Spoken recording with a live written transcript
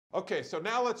Okay, so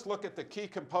now let's look at the key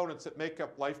components that make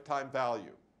up lifetime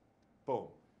value. Boom.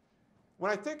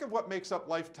 When I think of what makes up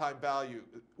lifetime value,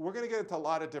 we're going to get into a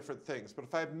lot of different things. But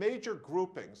if I have major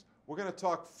groupings, we're going to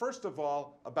talk first of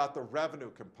all about the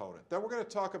revenue component. Then we're going to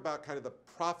talk about kind of the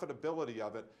profitability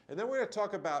of it. And then we're going to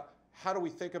talk about how do we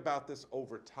think about this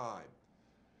over time.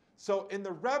 So in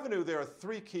the revenue, there are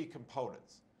three key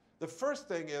components. The first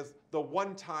thing is the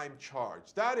one-time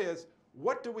charge. That is,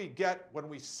 what do we get when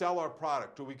we sell our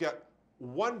product? Do we get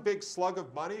one big slug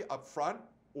of money up front,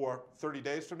 or 30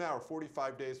 days from now, or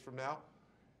 45 days from now?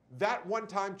 That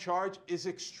one-time charge is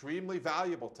extremely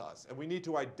valuable to us, and we need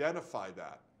to identify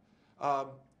that.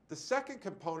 The second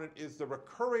component is the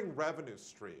recurring revenue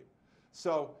stream.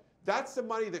 So that's the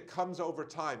money that comes over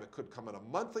time. It could come on a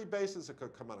monthly basis, it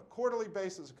could come on a quarterly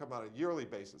basis, it could come on a yearly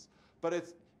basis. But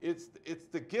it's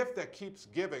the gift that keeps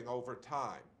giving over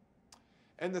time.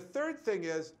 And the third thing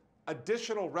is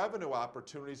additional revenue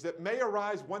opportunities that may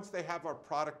arise once they have our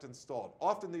product installed.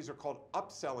 Often these are called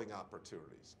upselling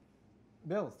opportunities.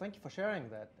 Bill, thank you for sharing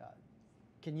that.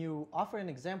 Can you offer an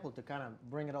example to kind of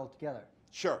bring it all together?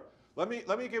 Sure. Let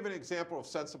me give an example of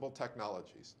Sensible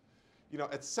Technologies. You know,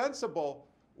 at Sensible,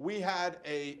 we had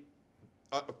a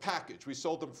package. We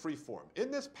sold them freeform. In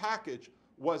this package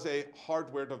was a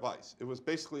hardware device. It was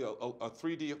basically a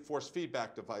 3D force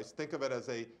feedback device. Think of it as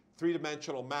a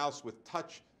three-dimensional mouse with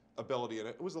touch ability in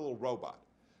it. It was a little robot.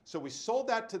 So we sold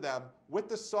that to them with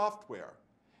the software.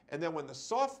 And then when the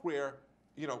software,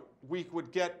 you know, we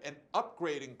would get an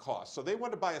upgrading cost. So they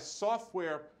wanted to buy a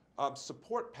software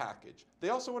support package. They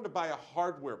also wanted to buy a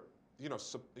hardware,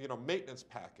 maintenance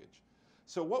package.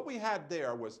 So what we had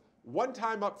there was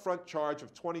one-time upfront charge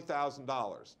of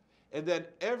 $20,000. And then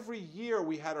every year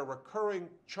we had a recurring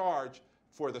charge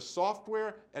for the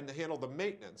software and to handle the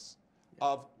maintenance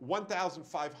of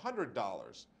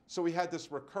 $1,500. So we had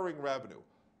this recurring revenue,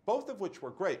 both of which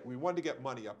were great. We wanted to get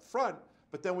money up front,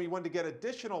 but then we wanted to get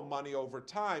additional money over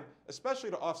time, especially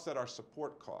to offset our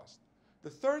support cost. The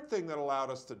third thing that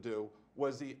allowed us to do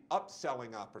was the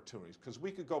upselling opportunities, because we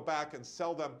could go back and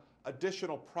sell them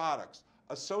additional products,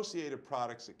 associated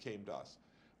products that came to us.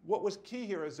 What was key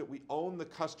here is that we own the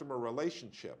customer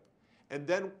relationship. And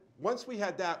then once we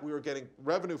had that, we were getting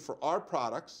revenue for our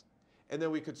products, and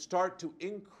then we could start to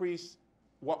increase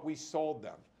what we sold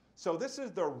them. So this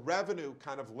is the revenue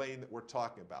kind of lane that we're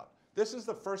talking about. This is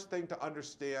the first thing to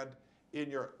understand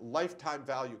in your lifetime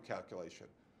value calculation.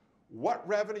 What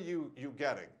revenue you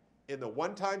getting? In the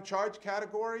one-time charge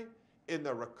category, in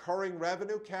the recurring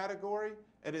revenue category,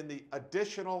 and in the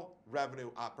additional revenue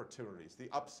opportunities, the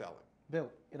upselling. Bill,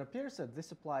 it appears that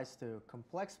this applies to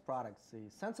complex products. The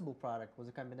Sensible product was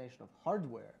a combination of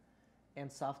hardware and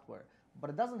software. But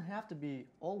it doesn't have to be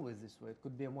always this way. It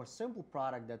could be a more simple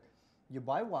product that you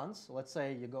buy once. Let's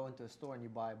say you go into a store and you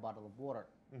buy a bottle of water.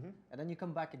 And then you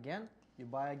come back again, you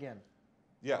buy again.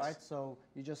 Yes. Right? So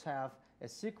you just have a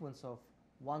sequence of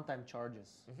one-time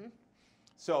charges.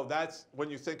 So that's, when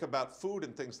you think about food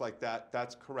and things like that,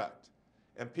 that's correct.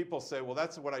 And people say, well,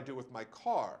 that's what I do with my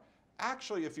car.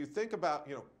 Actually, if you think about,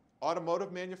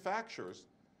 automotive manufacturers,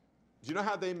 do you know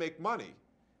how they make money?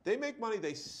 They make money,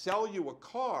 they sell you a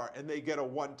car and they get a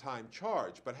one-time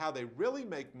charge. But how they really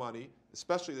make money,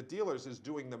 especially the dealers, is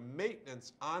doing the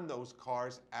maintenance on those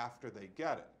cars after they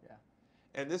get it. Yeah.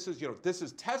 And this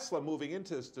is Tesla moving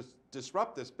into this to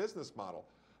disrupt this business model.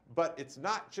 But it's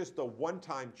not just a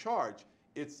one-time charge,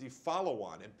 it's the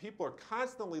follow-on. And people are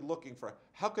constantly looking for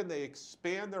how can they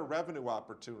expand their revenue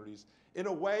opportunities in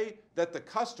a way that the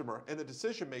customer and the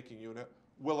decision-making unit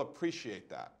will appreciate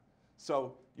that.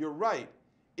 So you're right.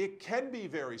 It can be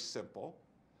very simple,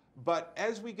 but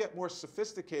as we get more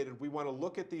sophisticated, we want to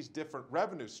look at these different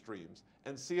revenue streams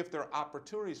and see if there are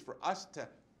opportunities for us to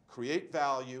create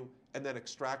value and then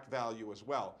extract value as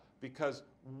well. Because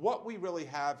what we really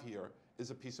have here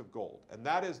is a piece of gold, and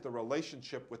that is the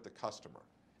relationship with the customer.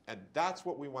 And that's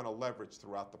what we want to leverage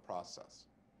throughout the process.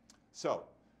 So,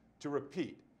 to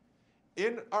repeat,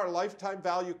 in our lifetime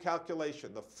value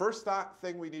calculation, the first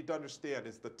thing we need to understand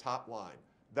is the top line.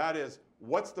 That is,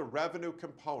 what's the revenue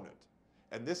component?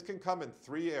 And this can come in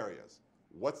three areas.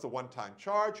 What's the one-time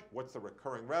charge? What's the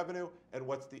recurring revenue? And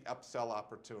what's the upsell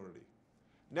opportunity?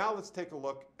 Now let's take a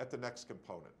look at the next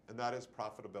component, and that is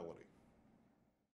profitability.